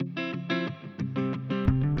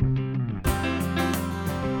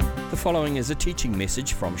following is a teaching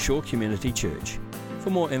message from Shore Community Church. For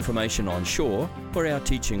more information on Shore or our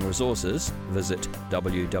teaching resources, visit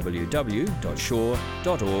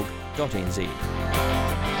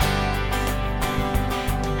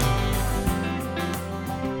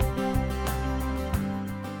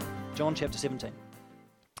John chapter 17.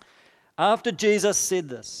 After Jesus said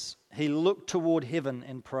this, he looked toward heaven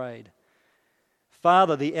and prayed,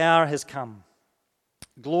 "Father, the hour has come.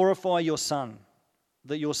 Glorify your Son,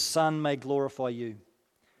 that your Son may glorify you.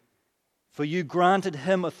 For you granted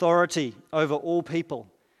him authority over all people,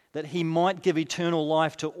 that he might give eternal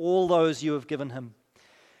life to all those you have given him.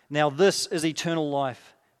 Now this is eternal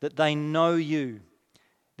life, that they know you,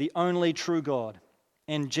 the only true God,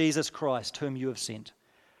 and Jesus Christ, whom you have sent.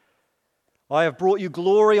 I have brought you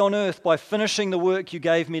glory on earth by finishing the work you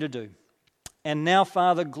gave me to do. And now,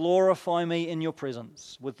 Father, glorify me in your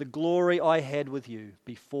presence with the glory I had with you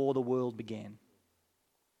before the world began.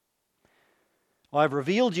 I have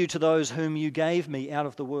revealed you to those whom you gave me out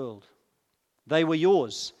of the world. They were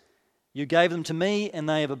yours. You gave them to me, and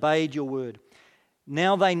they have obeyed your word.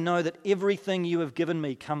 Now they know that everything you have given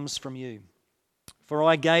me comes from you. For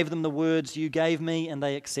I gave them the words you gave me, and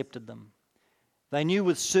they accepted them. They knew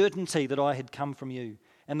with certainty that I had come from you,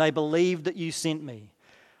 and they believed that you sent me.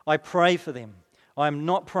 I pray for them. I am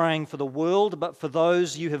not praying for the world, but for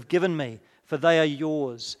those you have given me, for they are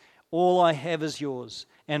yours. All I have is yours,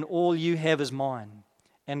 and all you have is mine,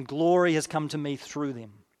 and glory has come to me through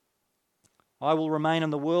them. I will remain in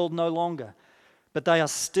the world no longer, but they are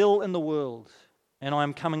still in the world, and I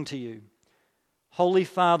am coming to you. Holy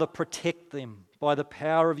Father, protect them by the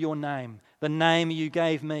power of your name, the name you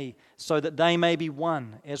gave me, so that they may be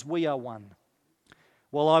one as we are one.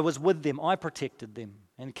 While I was with them, I protected them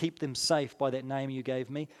and keep them safe by that name you gave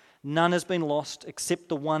me. None has been lost except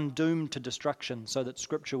the one doomed to destruction, so that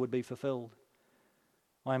Scripture would be fulfilled.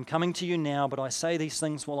 I am coming to you now, but I say these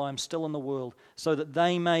things while I am still in the world, so that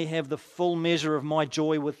they may have the full measure of my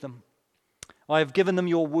joy with them. I have given them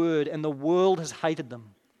your word, and the world has hated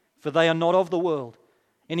them, for they are not of the world,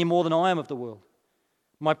 any more than I am of the world.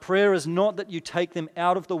 My prayer is not that you take them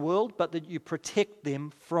out of the world, but that you protect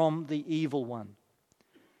them from the evil one.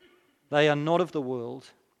 They are not of the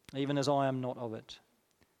world, even as I am not of it.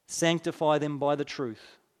 Sanctify them by the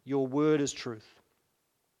truth. Your word is truth.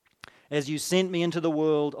 As you sent me into the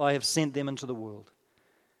world, I have sent them into the world.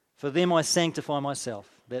 For them I sanctify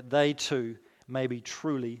myself, that they too may be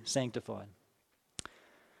truly sanctified."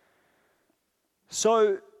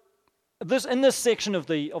 So, in this section of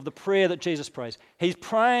the prayer that Jesus prays, he's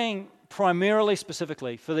praying primarily,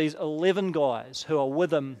 specifically, for these 11 guys who are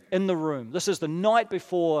with him in the room. This is the night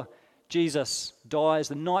before Jesus dies,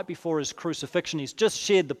 the night before his crucifixion. He's just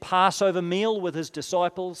shared the Passover meal with his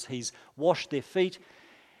disciples. He's washed their feet.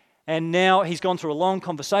 And now he's gone through a long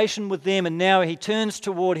conversation with them, and now he turns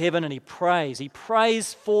toward heaven and he prays. He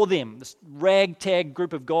prays for them, this ragtag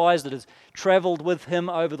group of guys that has traveled with him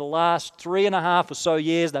over the last 3.5 or so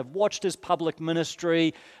years. They've watched his public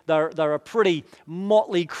ministry. They're a pretty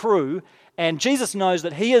motley crew. And Jesus knows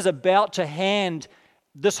that he is about to hand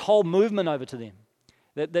this whole movement over to them.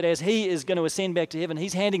 That as he is going to ascend back to heaven,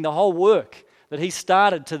 he's handing the whole work that he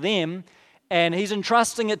started to them, and he's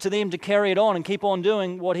entrusting it to them to carry it on and keep on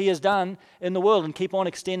doing what he has done in the world and keep on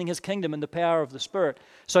extending his kingdom in the power of the Spirit.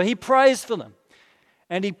 So he prays for them,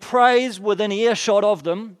 and he prays within earshot of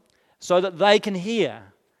them so that they can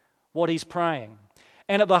hear what he's praying.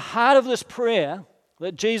 And at the heart of this prayer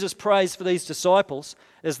that Jesus prays for these disciples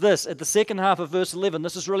is this. At the second half of verse 11,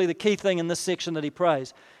 this is really the key thing in this section that he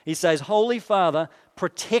prays. He says, "Holy Father,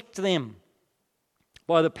 protect them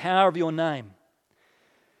by the power of your name."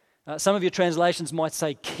 Some of your translations might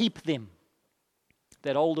say, "keep them."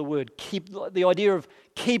 That older word, keep, the idea of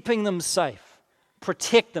keeping them safe,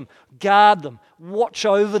 protect them, guard them, watch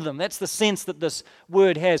over them. That's the sense that this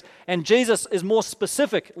word has. And Jesus is more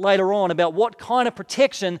specific later on about what kind of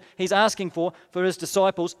protection he's asking for his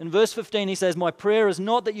disciples. In verse 15 he says, "My prayer is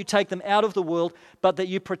not that you take them out of the world, but that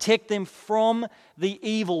you protect them from the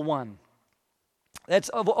evil one." That's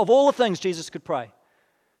of all the things Jesus could pray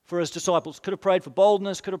for his disciples. Could have prayed for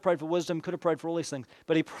boldness, could have prayed for wisdom, could have prayed for all these things.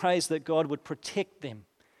 But he prays that God would protect them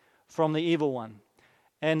from the evil one.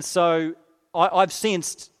 And so I've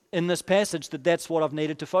sensed in this passage that that's what I've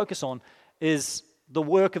needed to focus on, is the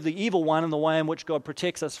work of the evil one and the way in which God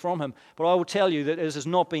protects us from him. But I will tell you that it has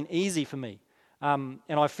not been easy for me. And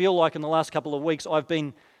I feel like in the last couple of weeks I've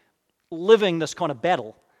been living this kind of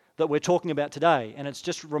battle that we're talking about today, and it's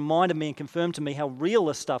just reminded me and confirmed to me how real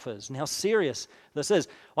this stuff is and how serious this is.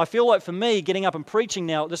 I feel like for me, getting up and preaching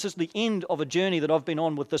now, this is the end of a journey that I've been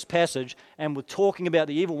on with this passage and with talking about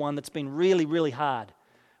the evil one that's been really, really hard.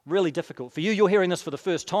 Really difficult. For you, you're hearing this for the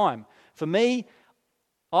first time. For me,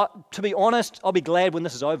 to be honest, I'll be glad when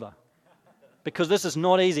this is over. Because this is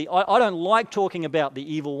not easy. I don't like talking about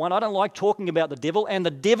the evil one. I don't like talking about the devil. And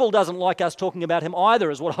the devil doesn't like us talking about him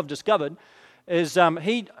either, is what I've discovered.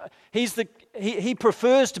 He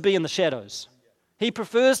prefers to be in the shadows. He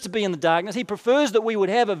prefers to be in the darkness. He prefers that we would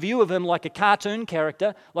have a view of him like a cartoon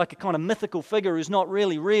character, like a kind of mythical figure who's not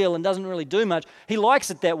really real and doesn't really do much. He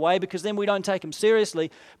likes it that way because then we don't take him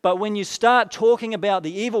seriously. But when you start talking about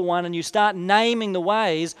the evil one and you start naming the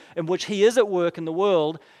ways in which he is at work in the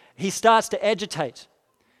world, he starts to agitate.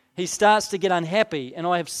 He starts to get unhappy, and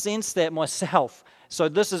I have sensed that myself. So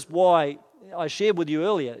this is why I shared with you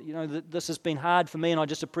earlier, that this has been hard for me, and I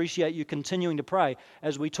just appreciate you continuing to pray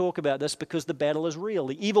as we talk about this, because the battle is real.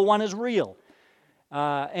 The evil one is real.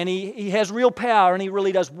 And he has real power, and he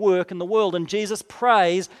really does work in the world. And Jesus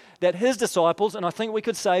prays that his disciples, and I think we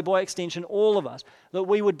could say by extension all of us, that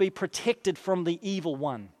we would be protected from the evil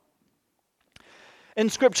one. In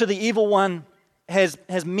Scripture, the evil one has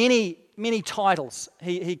many, many titles.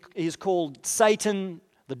 He is called Satan,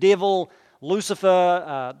 the devil,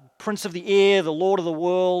 Lucifer, Prince of the Air, the Lord of the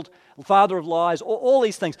World, Father of Lies, all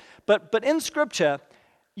these things. But in Scripture,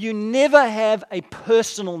 you never have a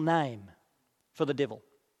personal name for the devil.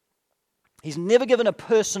 He's never given a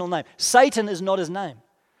personal name. Satan is not his name.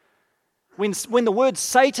 When the word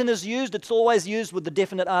Satan is used, it's always used with the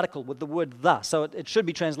definite article, with the word the. So it should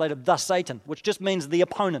be translated the Satan, which just means the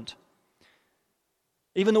opponent.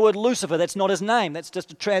 Even the word Lucifer, that's not his name. That's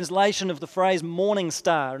just a translation of the phrase morning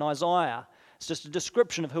star in Isaiah. It's just a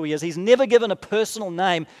description of who he is. He's never given a personal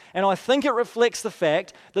name, and I think it reflects the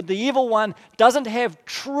fact that the evil one doesn't have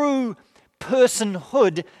true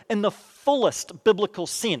personhood in the fullest biblical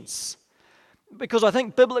sense. Because I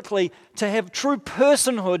think biblically, to have true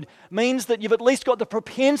personhood means that you've at least got the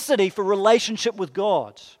propensity for relationship with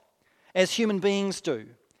God, as human beings do,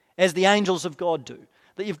 as the angels of God do.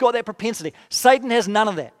 That you've got that propensity. Satan has none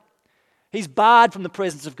of that. He's barred from the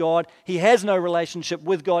presence of God. He has no relationship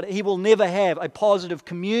with God. He will never have a positive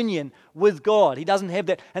communion with God. He doesn't have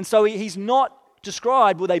that. And so he's not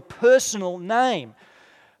described with a personal name.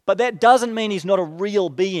 But that doesn't mean he's not a real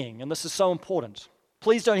being. And this is so important.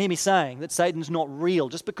 Please don't hear me saying that Satan's not real.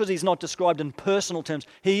 Just because he's not described in personal terms,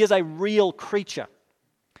 he is a real creature.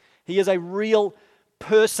 He is a real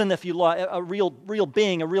person, if you like, a real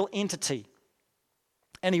being, a real entity.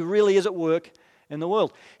 And he really is at work in the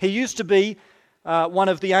world. He used to be one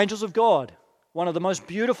of the angels of God, one of the most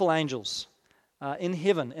beautiful angels in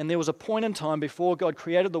heaven. And there was a point in time before God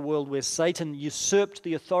created the world where Satan usurped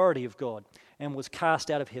the authority of God and was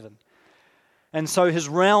cast out of heaven. And so his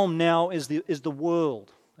realm now is the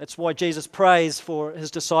world. That's why Jesus prays for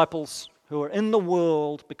his disciples who are in the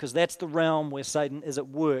world, because that's the realm where Satan is at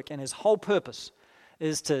work. And his whole purpose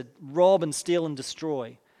is to rob and steal and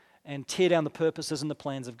destroy and tear down the purposes and the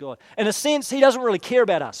plans of God. In a sense, he doesn't really care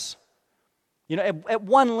about us. At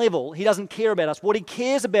one level, he doesn't care about us. What he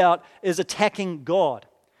cares about is attacking God.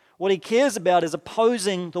 What he cares about is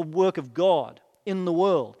opposing the work of God in the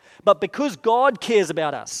world. But because God cares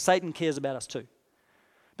about us, Satan cares about us too.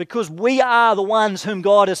 Because we are the ones whom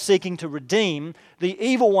God is seeking to redeem, the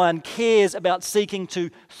evil one cares about seeking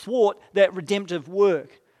to thwart that redemptive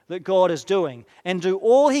work that God is doing and do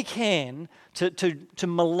all he can to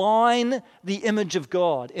malign the image of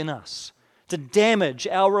God in us, to damage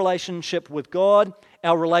our relationship with God,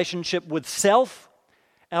 our relationship with self,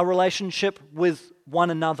 our relationship with one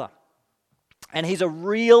another. And he's a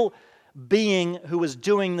real being who is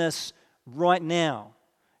doing this right now.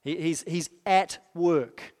 He's at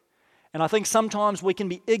work. And I think sometimes we can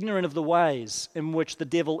be ignorant of the ways in which the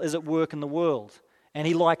devil is at work in the world, and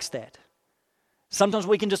he likes that. Sometimes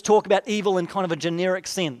we can just talk about evil in kind of a generic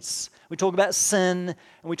sense. We talk about sin,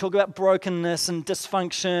 and we talk about brokenness and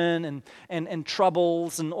dysfunction and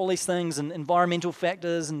troubles and all these things, and environmental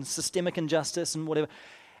factors and systemic injustice and whatever.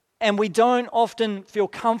 And we don't often feel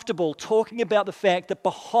comfortable talking about the fact that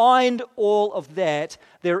behind all of that,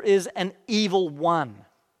 there is an evil one.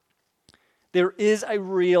 There is a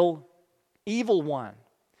real evil one.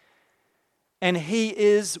 And he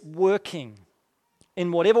is working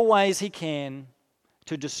in whatever ways he can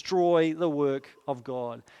to destroy the work of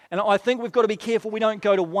God. And I think we've got to be careful we don't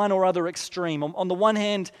go to one or other extreme. On the one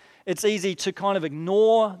hand, it's easy to kind of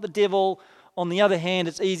ignore the devil. On the other hand,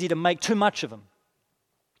 it's easy to make too much of him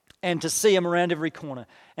and to see him around every corner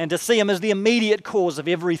and to see him as the immediate cause of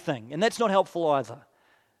everything. And that's not helpful either.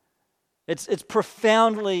 It's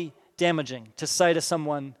profoundly damaging to say to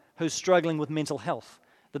someone who's struggling with mental health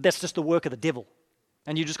that that's just the work of the devil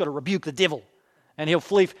and you just got to rebuke the devil and he'll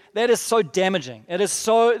flee. That is so damaging. It is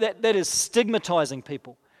so that is stigmatizing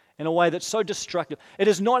people. in a way that's so destructive. It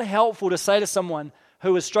is not helpful to say to someone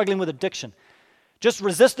who is struggling with addiction, just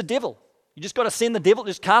resist the devil. You just got to send the devil,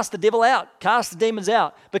 just cast the devil out, cast the demons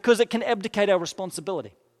out, because it can abdicate our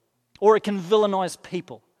responsibility, or it can villainize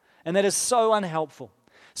people, and that is so unhelpful.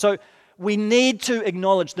 So we need to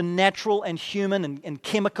acknowledge the natural and human and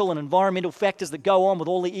chemical and environmental factors that go on with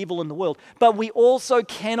all the evil in the world, but we also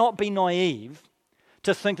cannot be naive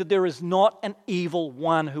to think that there is not an evil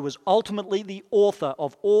one who is ultimately the author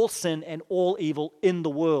of all sin and all evil in the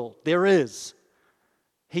world. There is.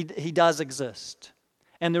 He does exist.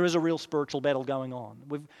 And there is a real spiritual battle going on.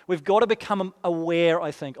 We've got to become aware,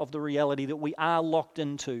 I think, of the reality that we are locked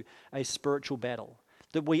into a spiritual battle,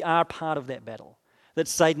 that we are part of that battle, that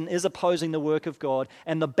Satan is opposing the work of God,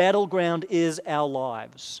 and the battleground is our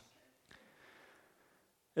lives.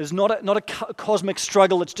 It's not a cosmic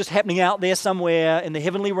struggle that's just happening out there somewhere in the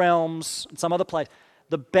heavenly realms, in some other place.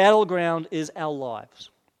 The battleground is our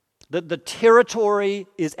lives. The territory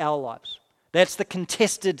is our lives. That's the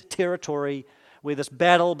contested territory where this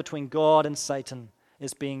battle between God and Satan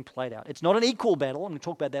is being played out. It's not an equal battle, I'm going to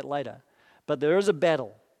talk about that later, but there is a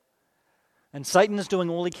battle. And Satan is doing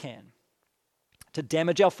all he can to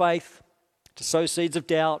damage our faith, to sow seeds of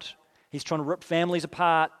doubt. He's trying to rip families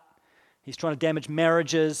apart. He's trying to damage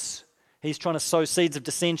marriages. He's trying to sow seeds of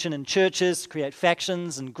dissension in churches, create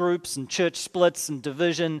factions and groups and church splits and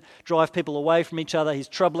division, drive people away from each other. He's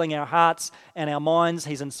troubling our hearts and our minds.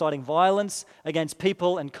 He's inciting violence against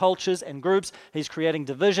people and cultures and groups. He's creating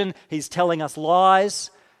division. He's telling us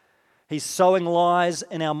lies. He's sowing lies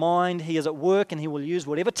in our mind. He is at work, and he will use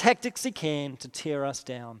whatever tactics he can to tear us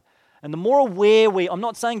down. And the more aware I'm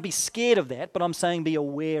not saying be scared of that, but I'm saying be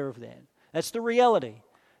aware of that. That's the reality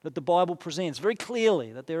that the Bible presents very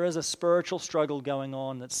clearly, that there is a spiritual struggle going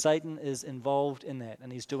on, that Satan is involved in that,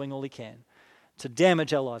 and he's doing all he can to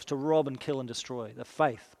damage our lives, to rob and kill and destroy the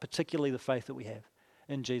faith, particularly the faith that we have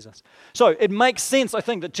in Jesus. So it makes sense, I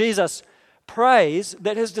think, that Jesus prays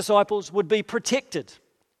that his disciples would be protected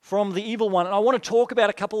from the evil one. And I want to talk about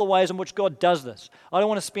a couple of ways in which God does this. I don't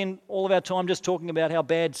want to spend all of our time just talking about how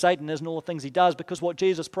bad Satan is and all the things he does, because what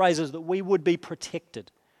Jesus prays is that we would be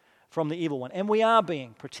protected from the evil one. And we are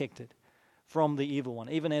being protected from the evil one,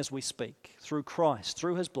 even as we speak. Through Christ,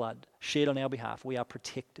 through his blood shed on our behalf, we are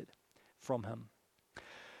protected from him.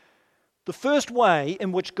 The first way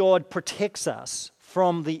in which God protects us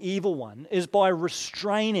from the evil one is by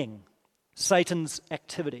restraining Satan's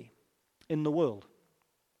activity in the world.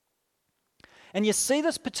 And you see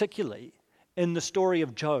this particularly in the story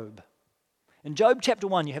of Job. In Job chapter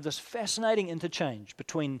 1, you have this fascinating interchange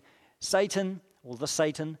between Satan, or the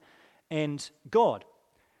Satan, and God.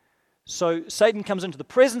 So Satan comes into the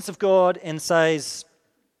presence of God and says,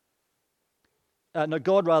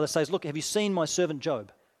 God says, look, have you seen my servant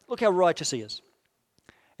Job? Look how righteous he is.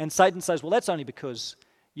 And Satan says, well, that's only because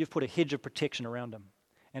you've put a hedge of protection around him.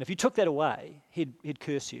 And if you took that away, he'd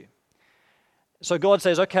curse you. So God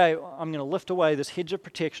says, okay, I'm going to lift away this hedge of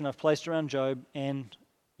protection I've placed around Job, and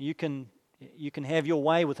you can have your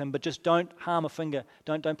way with him, but just don't harm a finger.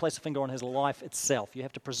 Don't place a finger on his life itself. You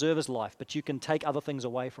have to preserve his life, but you can take other things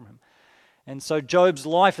away from him. And so Job's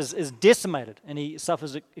life is decimated, and he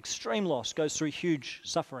suffers extreme loss, goes through huge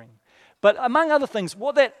suffering. But among other things,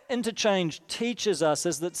 what that interchange teaches us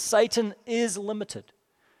is that Satan is limited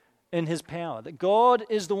in his power, that God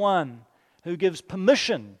is the one who gives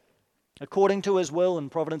permission according to his will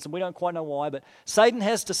and providence, and we don't quite know why, but Satan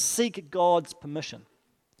has to seek God's permission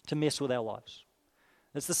to mess with our lives.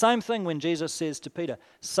 It's the same thing when Jesus says to Peter,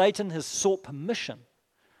 Satan has sought permission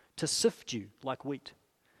to sift you like wheat.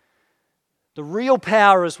 The real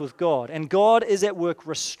power is with God, and God is at work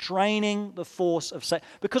restraining the force of Satan.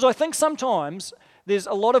 Because I think sometimes there's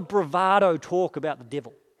a lot of bravado talk about the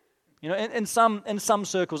devil. You know, in some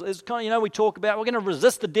circles, it's kind of, we talk about we're going to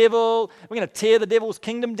resist the devil, we're going to tear the devil's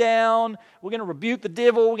kingdom down, we're going to rebuke the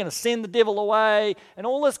devil, we're going to send the devil away, and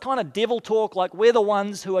all this kind of devil talk like we're the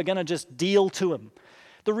ones who are going to just deal to him.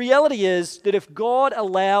 The reality is that if God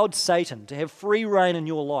allowed Satan to have free reign in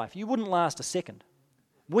your life, you wouldn't last a second.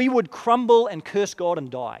 We would crumble and curse God and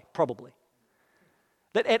die, probably.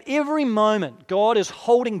 That at every moment, God is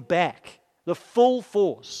holding back the full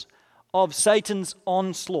force of Satan's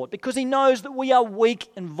onslaught, because he knows that we are weak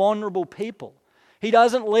and vulnerable people. He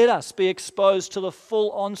doesn't let us be exposed to the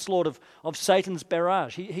full onslaught of Satan's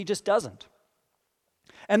barrage. He just doesn't.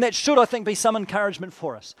 And that should, I think, be some encouragement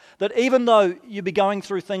for us, that even though you be going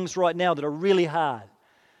through things right now that are really hard,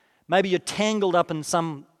 maybe you're tangled up in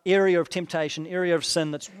some area of temptation, area of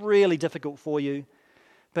sin that's really difficult for you,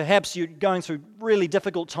 perhaps you're going through really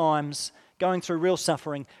difficult times, going through real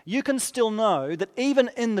suffering, you can still know that even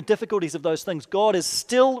in the difficulties of those things, God is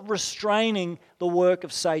still restraining the work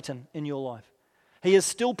of Satan in your life. He is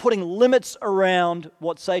still putting limits around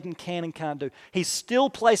what Satan can and can't do. He's still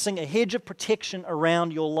placing a hedge of protection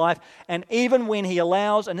around your life. And even when he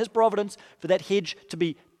allows, in his providence, for that hedge to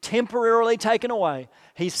be temporarily taken away,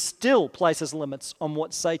 he still places limits on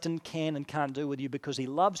what Satan can and can't do with you because he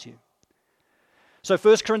loves you. So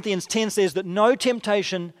 1 Corinthians 10 says that no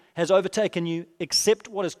temptation has overtaken you except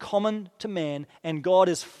what is common to man, and God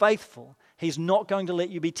is faithful. He's not going to let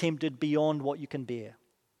you be tempted beyond what you can bear.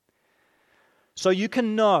 So you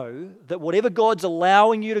can know that whatever God's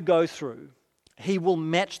allowing you to go through, he will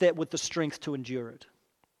match that with the strength to endure it.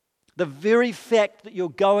 The very fact that you're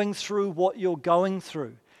going through what you're going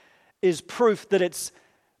through is proof that it's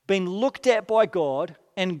been looked at by God,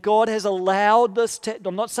 and God has allowed this to,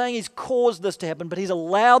 I'm not saying he's caused this to happen, but he's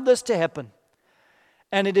allowed this to happen.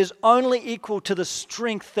 And it is only equal to the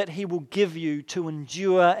strength that he will give you to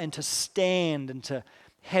endure and to stand and to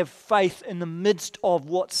have faith in the midst of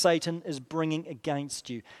what Satan is bringing against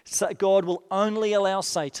you. So God will only allow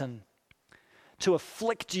Satan to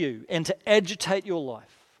afflict you and to agitate your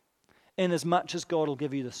life, in as much as God will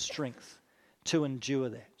give you the strength to endure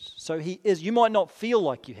that. So you might not feel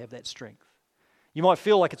like you have that strength. You might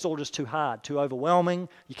feel like it's all just too hard, too overwhelming.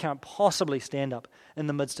 You can't possibly stand up in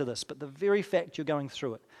the midst of this. But the very fact you're going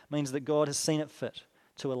through it means that God has seen it fit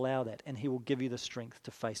to allow that, and he will give you the strength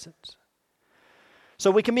to face it. So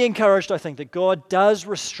we can be encouraged, I think, that God does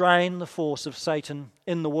restrain the force of Satan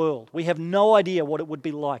in the world. We have no idea what it would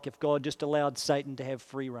be like if God just allowed Satan to have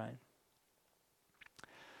free rein.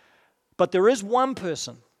 But there is one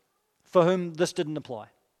person for whom this didn't apply.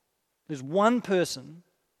 There's one person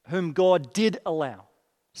whom God did allow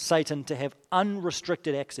Satan to have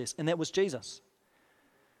unrestricted access, and that was Jesus.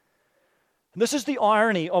 And this is the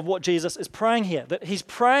irony of what Jesus is praying here, that he's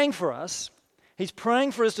praying for us. He's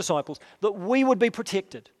praying for his disciples that we would be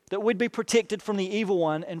protected, that we'd be protected from the evil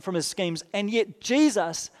one and from his schemes. And yet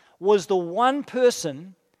Jesus was the one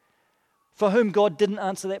person for whom God didn't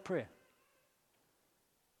answer that prayer.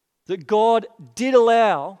 That God did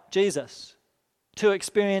allow Jesus to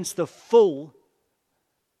experience the full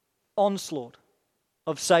onslaught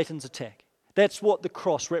of Satan's attack. That's what the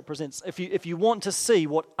cross represents. If you want to see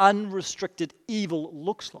what unrestricted evil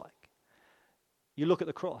looks like, you look at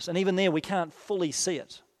the cross, and even there we can't fully see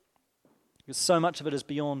it because so much of it is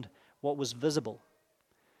beyond what was visible.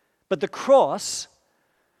 But the cross,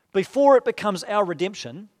 before it becomes our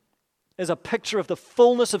redemption, is a picture of the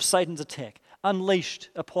fullness of Satan's attack unleashed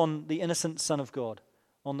upon the innocent Son of God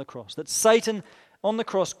on the cross. That Satan on the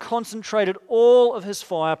cross concentrated all of his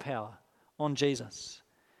firepower on Jesus.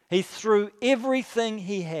 He threw everything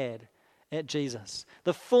he had at Jesus.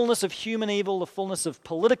 The fullness of human evil, the fullness of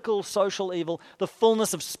political, social evil, the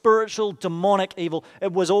fullness of spiritual, demonic evil,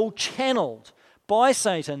 it was all channeled by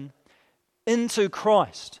Satan into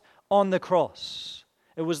Christ on the cross.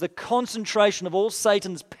 It was the concentration of all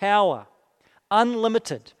Satan's power,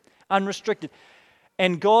 unlimited, unrestricted.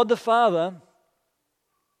 And God the Father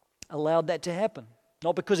allowed that to happen.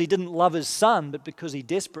 Not because he didn't love his Son, but because he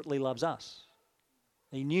desperately loves us.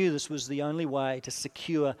 He knew this was the only way to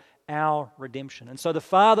secure our redemption. And so the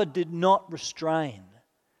Father did not restrain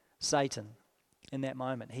Satan in that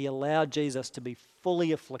moment. He allowed Jesus to be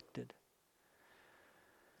fully afflicted.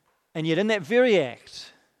 And yet in that very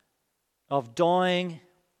act of dying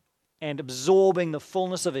and absorbing the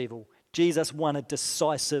fullness of evil, Jesus won a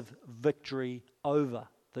decisive victory over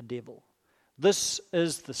the devil. This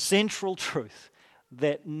is the central truth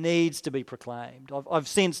that needs to be proclaimed. I've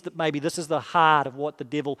sensed that maybe this is the heart of what the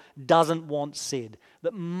devil doesn't want said,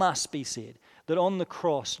 that must be said, that on the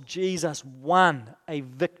cross, Jesus won a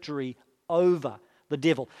victory over the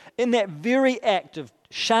devil. In that very act of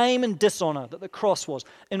shame and dishonor that the cross was,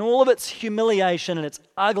 in all of its humiliation and its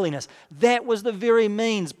ugliness, that was the very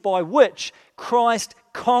means by which Christ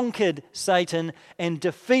conquered Satan and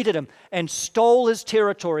defeated him and stole his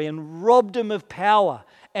territory and robbed him of power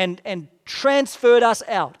and transferred us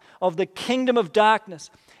out of the kingdom of darkness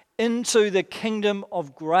into the kingdom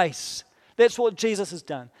of grace. That's what Jesus has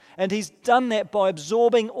done. And he's done that by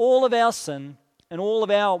absorbing all of our sin and all of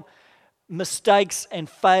our mistakes and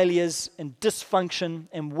failures and dysfunction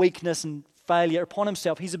and weakness and failure upon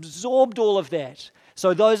himself. He's absorbed all of that.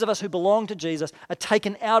 So those of us who belong to Jesus are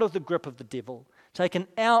taken out of the grip of the devil, taken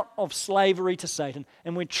out of slavery to Satan,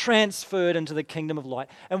 and we're transferred into the kingdom of light.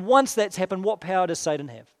 And once that's happened, what power does Satan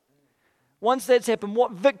have? Once that's happened,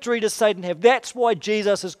 what victory does Satan have? That's why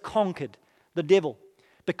Jesus has conquered the devil,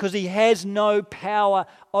 because he has no power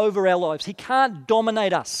over our lives. He can't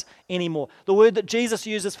dominate us anymore. The word that Jesus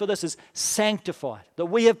uses for this is sanctified, that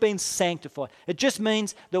we have been sanctified. It just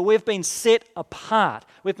means that we've been set apart.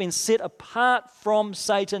 We've been set apart from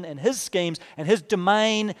Satan and his schemes and his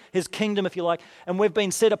domain, his kingdom, if you like, and we've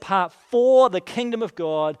been set apart for the kingdom of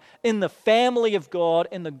God, in the family of God,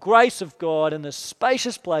 in the grace of God, in the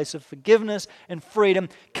spacious place of forgiveness and freedom,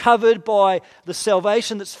 covered by the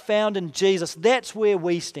salvation that's found in Jesus. That's where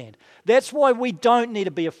we stand. That's why we don't need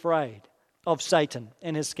to be afraid of Satan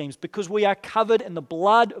and his schemes, because we are covered in the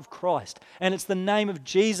blood of Christ, and it's the name of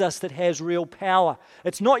Jesus that has real power.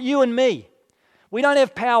 It's not you and me. We don't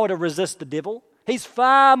have power to resist the devil. He's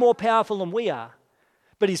far more powerful than we are,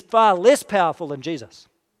 but he's far less powerful than Jesus.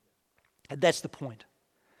 And that's the point.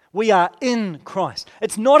 We are in Christ.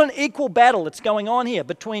 It's not an equal battle that's going on here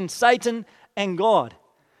between Satan and God.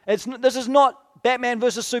 This is not Batman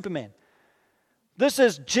versus Superman. This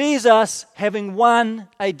is Jesus having won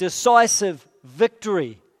a decisive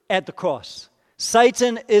victory at the cross.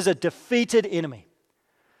 Satan is a defeated enemy.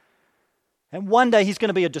 And one day he's going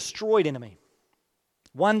to be a destroyed enemy.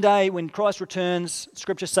 One day when Christ returns,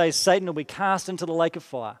 Scripture says Satan will be cast into the lake of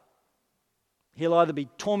fire. He'll either be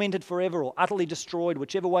tormented forever or utterly destroyed,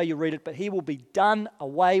 whichever way you read it, but he will be done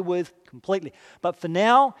away with completely. But for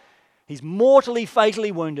now, he's mortally,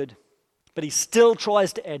 fatally wounded, but he still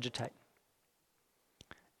tries to agitate.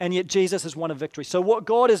 And yet Jesus has won a victory. So what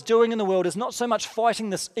God is doing in the world is not so much fighting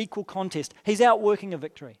this equal contest. He's outworking a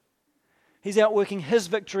victory. He's outworking his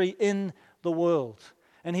victory in the world.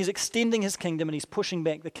 And he's extending his kingdom, and he's pushing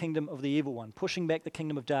back the kingdom of the evil one, pushing back the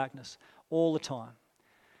kingdom of darkness all the time.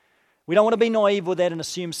 We don't want to be naive with that and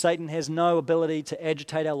assume Satan has no ability to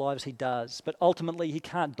agitate our lives. He does. But ultimately, he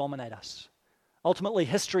can't dominate us. Ultimately,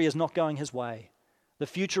 history is not going his way. The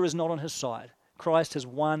future is not on his side. Christ has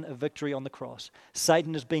won a victory on the cross.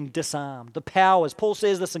 Satan has been disarmed. The powers, Paul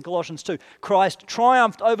says this in Colossians 2, Christ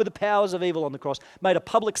triumphed over the powers of evil on the cross, made a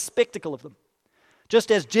public spectacle of them. Just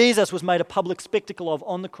as Jesus was made a public spectacle of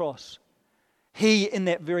on the cross, he, in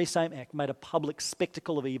that very same act, made a public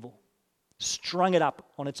spectacle of evil, strung it up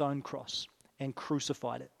on its own cross, and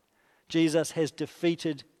crucified it. Jesus has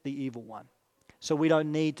defeated the evil one, so we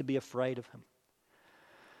don't need to be afraid of him.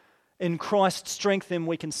 In Christ's strength, then,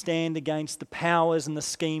 we can stand against the powers and the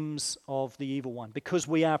schemes of the evil one, because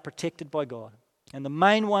we are protected by God. And the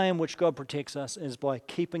main way in which God protects us is by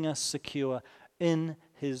keeping us secure in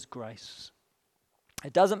his grace.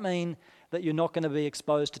 It doesn't mean that you're not going to be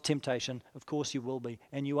exposed to temptation. Of course you will be,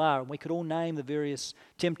 and you are. And we could all name the various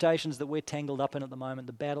temptations that we're tangled up in at the moment,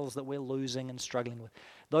 the battles that we're losing and struggling with.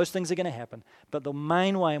 Those things are going to happen. But the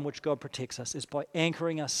main way in which God protects us is by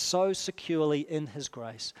anchoring us so securely in his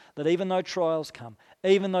grace that even though trials come,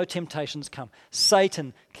 even though temptations come,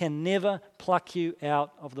 Satan can never pluck you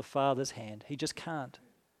out of the Father's hand. He just can't.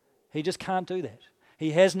 He just can't do that.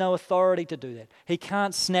 He has no authority to do that. He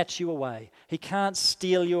can't snatch you away. He can't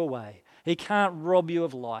steal you away. He can't rob you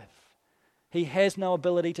of life. He has no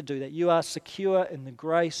ability to do that. You are secure in the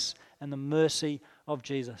grace and the mercy of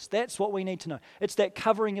Jesus. That's what we need to know. It's that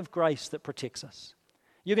covering of grace that protects us.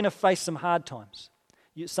 You're going to face some hard times.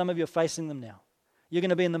 Some of you are facing them now. You're going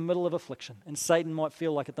to be in the middle of affliction, and Satan might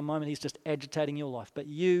feel like at the moment he's just agitating your life, but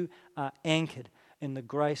you are anchored in the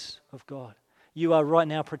grace of God. You are right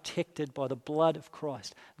now protected by the blood of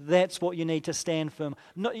Christ. That's what you need to stand firm.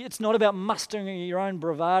 It's not about mustering your own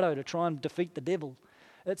bravado to try and defeat the devil.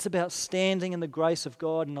 It's about standing in the grace of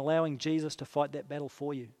God and allowing Jesus to fight that battle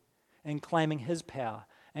for you, and claiming his power,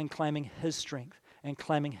 and claiming his strength, and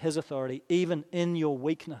claiming his authority, even in your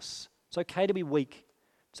weakness. It's okay to be weak.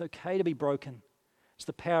 It's okay to be broken. It's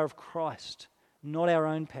the power of Christ, not our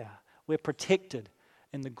own power. We're protected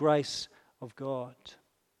in the grace of God.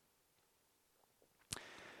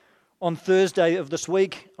 On Thursday of this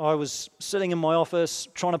week, I was sitting in my office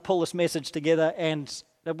trying to pull this message together, and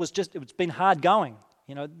it's been hard going.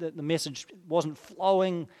 You know, the message wasn't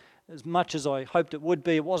flowing as much as I hoped it would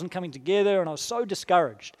be. It wasn't coming together, and I was so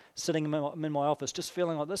discouraged sitting in my office, just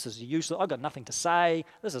feeling like this is useless. I've got nothing to say.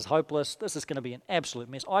 This is hopeless. This is going to be an absolute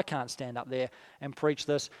mess. I can't stand up there and preach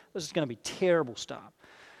this. This is going to be terrible stuff.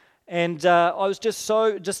 And I was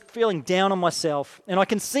just feeling down on myself, and I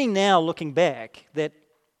can see now, looking back, that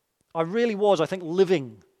I really was, I think,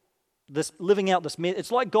 living out this message. It's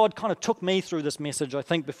like God kind of took me through this message, I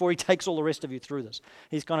think, before he takes all the rest of you through this.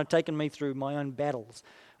 He's kind of taken me through my own battles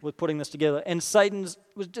with putting this together. And Satan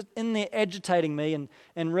was just in there agitating me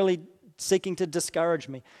and really seeking to discourage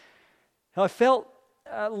me. I felt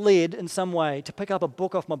led in some way to pick up a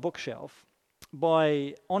book off my bookshelf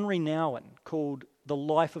by Henri Nouwen called The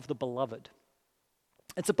Life of the Beloved.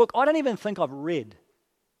 It's a book, I don't even think I've read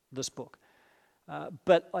this book.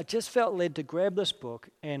 But I just felt led to grab this book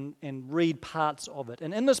and read parts of it.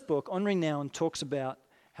 And in this book, Henri Nouwen talks about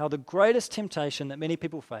how the greatest temptation that many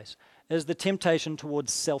people face is the temptation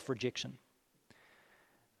towards self-rejection.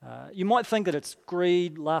 You might think that it's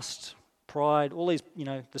greed, lust, pride, all these,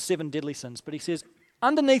 the 7 deadly sins. But he says,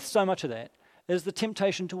 underneath so much of that is the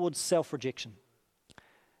temptation towards self-rejection.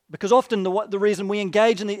 Because often the reason we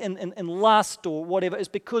engage in lust or whatever is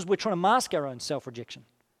because we're trying to mask our own self-rejection.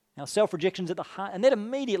 Now, self-rejection's at the heart, and that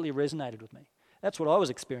immediately resonated with me. That's what I was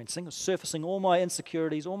experiencing, was surfacing all my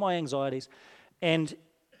insecurities, all my anxieties, and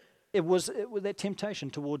it was that temptation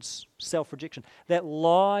towards self-rejection, that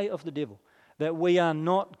lie of the devil, that we are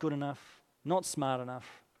not good enough, not smart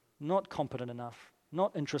enough, not competent enough,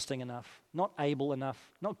 not interesting enough, not able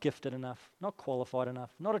enough, not gifted enough, not qualified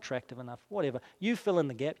enough, not attractive enough, whatever. You fill in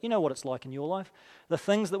the gap. You know what it's like in your life. The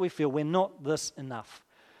things that we feel we're not this enough,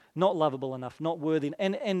 not lovable enough, not worthy.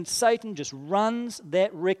 And Satan just runs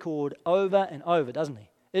that record over and over, doesn't he?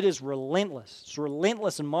 It is relentless. It's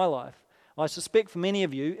relentless in my life. I suspect for many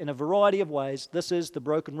of you, in a variety of ways, this is the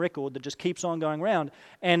broken record that just keeps on going around.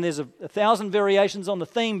 And there's a 1,000 variations on the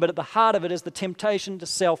theme, but at the heart of it is the temptation to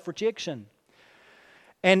self-rejection.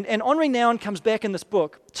 And Henri Nouwen comes back in this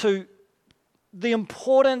book to the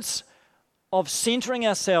importance of centering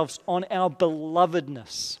ourselves on our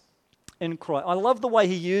belovedness in Christ. I love the way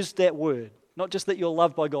he used that word, not just that you're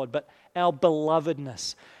loved by God, but our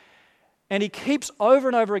belovedness. And he keeps over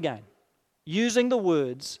and over again using the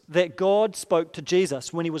words that God spoke to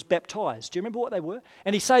Jesus when he was baptized. Do you remember what they were?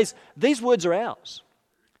 And he says, these words are ours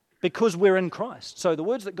because we're in Christ. So the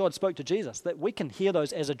words that God spoke to Jesus, that we can hear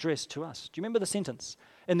those as addressed to us. Do you remember the sentence?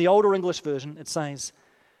 In the older English version, it says,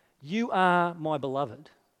 "You are my beloved,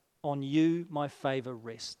 on you my favor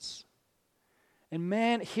rests." And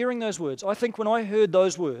man, hearing those words, I think when I heard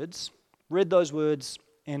those words, read those words,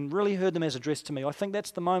 and really heard them as addressed to me, I think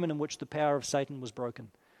that's the moment in which the power of Satan was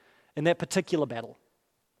broken, in that particular battle.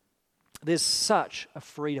 There's such a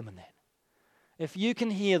freedom in that. If you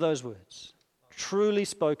can hear those words, truly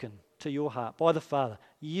spoken to your heart by the Father,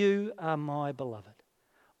 "You are my beloved,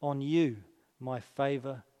 on you my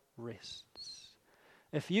favor rests."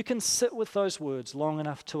 If you can sit with those words long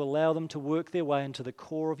enough to allow them to work their way into the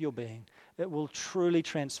core of your being, it will truly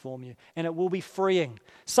transform you, and it will be freeing.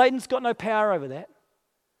 Satan's got no power over that.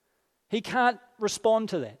 He can't respond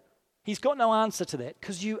to that. He's got no answer to that,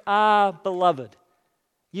 because you are beloved.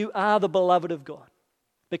 You are the beloved of God,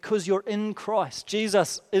 because you're in Christ.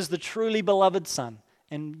 Jesus is the truly beloved Son,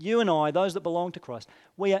 and you and I, those that belong to Christ,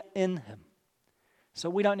 we are in Him. So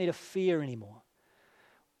we don't need to fear anymore.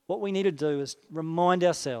 What we need to do is remind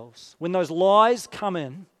ourselves, when those lies come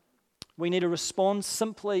in, we need to respond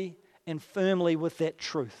simply and firmly with that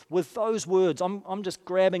truth, with those words. I'm just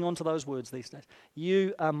grabbing onto those words these days.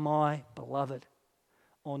 You are my beloved.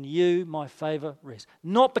 On you my favor rests.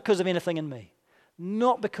 Not because of anything in me,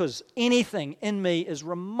 not because anything in me is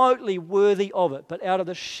remotely worthy of it, but out of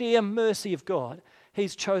the sheer mercy of God,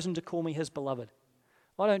 He's chosen to call me His beloved.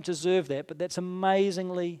 I don't deserve that, but that's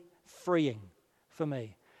amazingly freeing for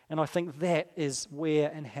me. And I think that is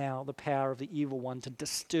where and how the power of the evil one to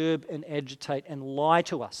disturb and agitate and lie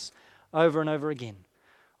to us over and over again,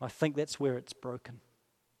 I think that's where it's broken.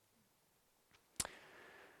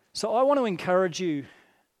 So I want to encourage you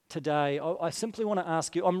today. I simply want to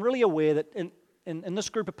ask you, I'm really aware that in this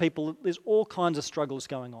group of people, there's all kinds of struggles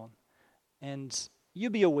going on. And you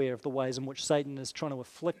be aware of the ways in which Satan is trying to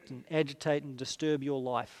afflict and agitate and disturb your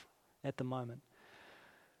life at the moment.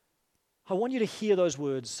 I want you to hear those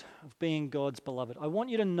words of being God's beloved. I want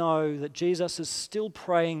you to know that Jesus is still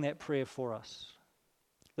praying that prayer for us.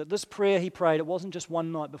 That this prayer He prayed, it wasn't just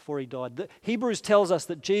one night before He died. The Hebrews tells us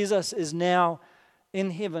that Jesus is now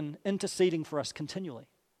in heaven interceding for us continually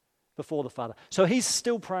before the Father. So He's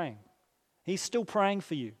still praying. He's still praying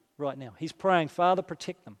for you right now. He's praying, Father,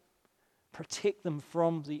 protect them. Protect them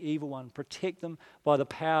from the evil one. Protect them by the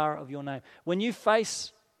power of your name. When you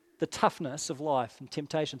face the toughness of life and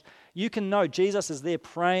temptations, you can know Jesus is there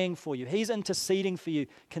praying for you. He's interceding for you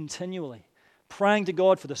continually, praying to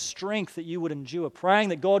God for the strength that you would endure, praying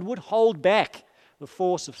that God would hold back the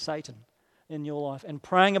force of Satan in your life, and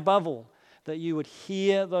praying above all that you would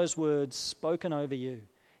hear those words spoken over you.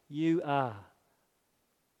 You are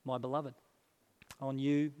my beloved. On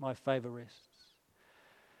you my favor rests.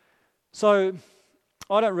 So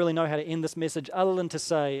I don't really know how to end this message other than to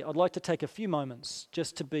say I'd like to take a few moments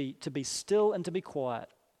just to be still and to be quiet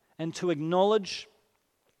and to acknowledge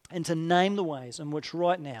and to name the ways in which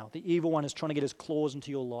right now the evil one is trying to get his claws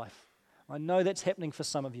into your life. I know that's happening for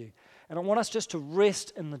some of you. And I want us just to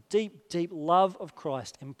rest in the deep, deep love of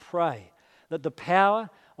Christ and pray that the power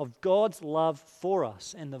of God's love for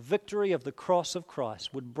us and the victory of the cross of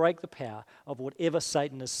Christ would break the power of whatever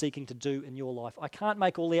Satan is seeking to do in your life. I can't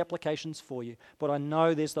make all the applications for you, but I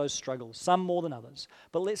know there's those struggles, some more than others.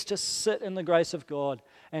 But let's just sit in the grace of God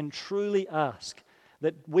and truly ask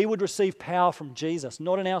that we would receive power from Jesus,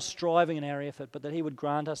 not in our striving and our effort, but that He would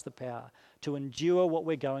grant us the power to endure what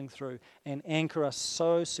we're going through and anchor us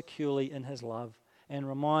so securely in His love and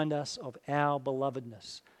remind us of our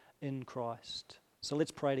belovedness in Christ. So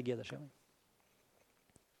let's pray together, shall we?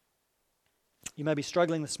 You may be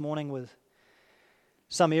struggling this morning with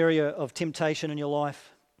some area of temptation in your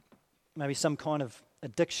life, maybe some kind of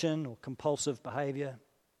addiction or compulsive behavior,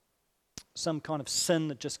 some kind of sin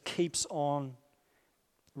that just keeps on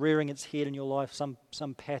rearing its head in your life, some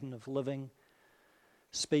pattern of living,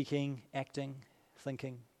 speaking, acting,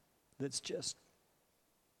 thinking that's just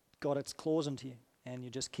got its claws into you, and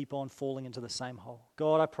you just keep on falling into the same hole.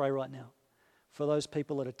 God, I pray right now for those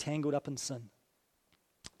people that are tangled up in sin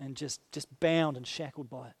and just bound and shackled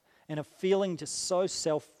by it and are feeling just so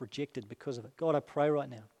self-rejected because of it. God, I pray right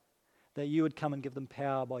now that you would come and give them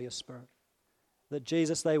power by your Spirit, that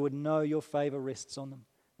Jesus, they would know your favor rests on them,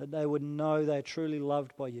 that they would know they are truly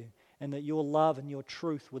loved by you, and that your love and your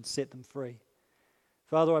truth would set them free.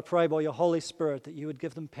 Father, I pray by your Holy Spirit that you would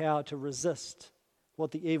give them power to resist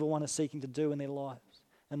what the evil one is seeking to do in their lives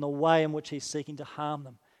and the way in which he's seeking to harm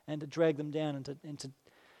them and to drag them down and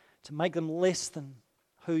to make them less than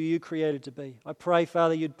who you created to be. I pray,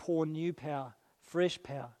 Father, you'd pour new power, fresh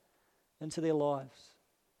power into their lives,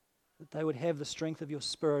 that they would have the strength of your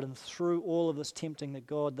Spirit, and through all of this tempting, that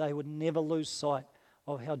God, they would never lose sight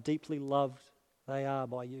of how deeply loved they are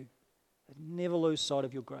by you. They'd never lose sight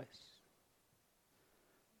of your grace.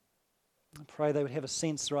 I pray they would have a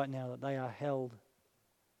sense right now that they are held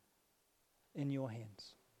in your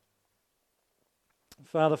hands.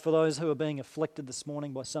 Father, for those who are being afflicted this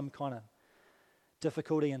morning by some kind of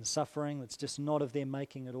difficulty and suffering that's just not of their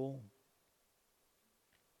making at all,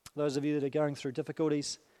 those of you that are going through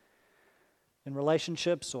difficulties in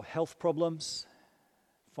relationships or health problems,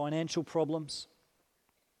 financial problems,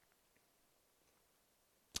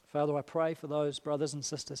 Father, I pray for those brothers and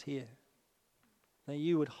sisters here that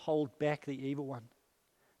you would hold back the evil one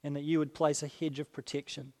and that you would place a hedge of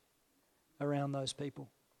protection around those people.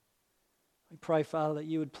 We pray, Father, that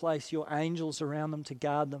you would place your angels around them to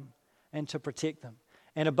guard them and to protect them,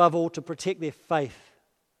 and above all, to protect their faith.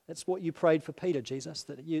 That's what you prayed for Peter, Jesus,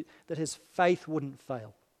 that his faith wouldn't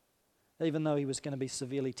fail, even though he was going to be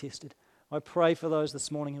severely tested. I pray for those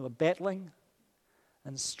this morning who are battling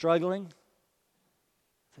and struggling,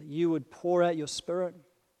 that you would pour out your Spirit,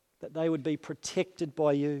 that they would be protected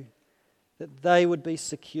by you, that they would be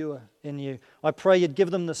secure in you. I pray you'd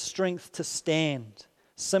give them the strength to stand,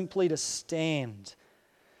 simply to stand,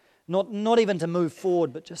 not even to move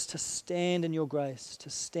forward, but just to stand in your grace, to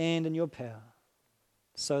stand in your power,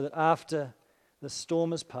 so that after the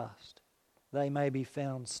storm has passed, they may be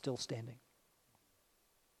found still standing.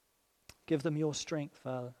 Give them your strength,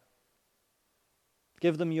 Father.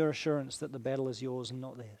 Give them your assurance that the battle is yours and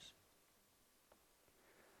not theirs.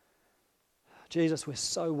 Jesus, we're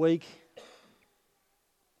so weak,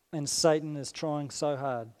 and Satan is trying so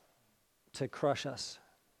hard to crush us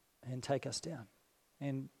and take us down.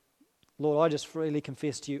 And Lord, I just freely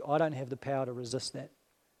confess to you, I don't have the power to resist that.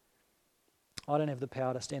 I don't have the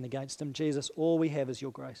power to stand against him. Jesus, all we have is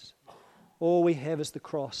your grace. All we have is the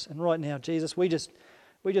cross. And right now, Jesus, we just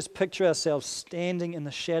picture ourselves standing in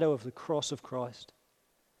the shadow of the cross of Christ.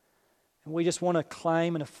 And we just want to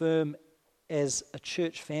claim and affirm as a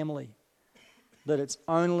church family that it's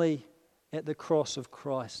only at the cross of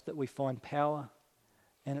Christ that we find power,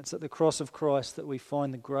 and it's at the cross of Christ that we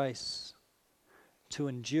find the grace to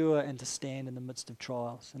endure and to stand in the midst of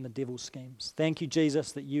trials and the devil's schemes. Thank you,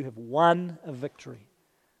 Jesus, that you have won a victory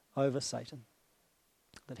over Satan,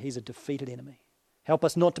 that he's a defeated enemy. Help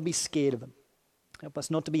us not to be scared of him. Help us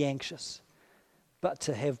not to be anxious, but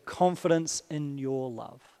to have confidence in your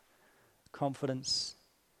love, confidence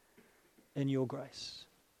in your grace.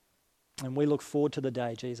 And we look forward to the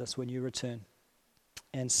day, Jesus, when you return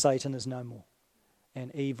and Satan is no more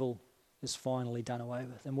and evil is finally done away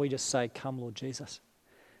with. And we just say, come, Lord Jesus.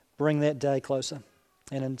 Bring that day closer.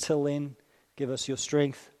 And until then, give us your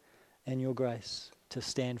strength and your grace to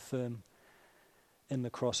stand firm in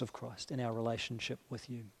the cross of Christ, in our relationship with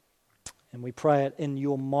you. And we pray it in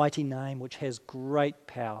your mighty name, which has great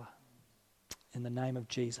power. In the name of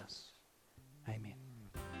Jesus. Amen.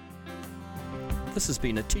 This has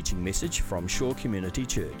been a teaching message from Shore Community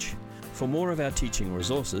Church. For more of our teaching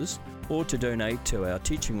resources, or to donate to our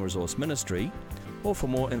teaching resource ministry, or for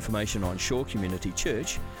more information on Shore Community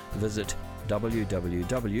Church, visit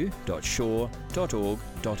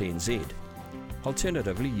www.shore.org.nz.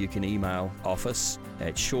 Alternatively, you can email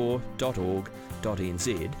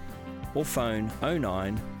office@shore.org.nz or phone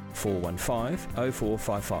 09 415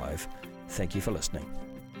 0455. Thank you for listening.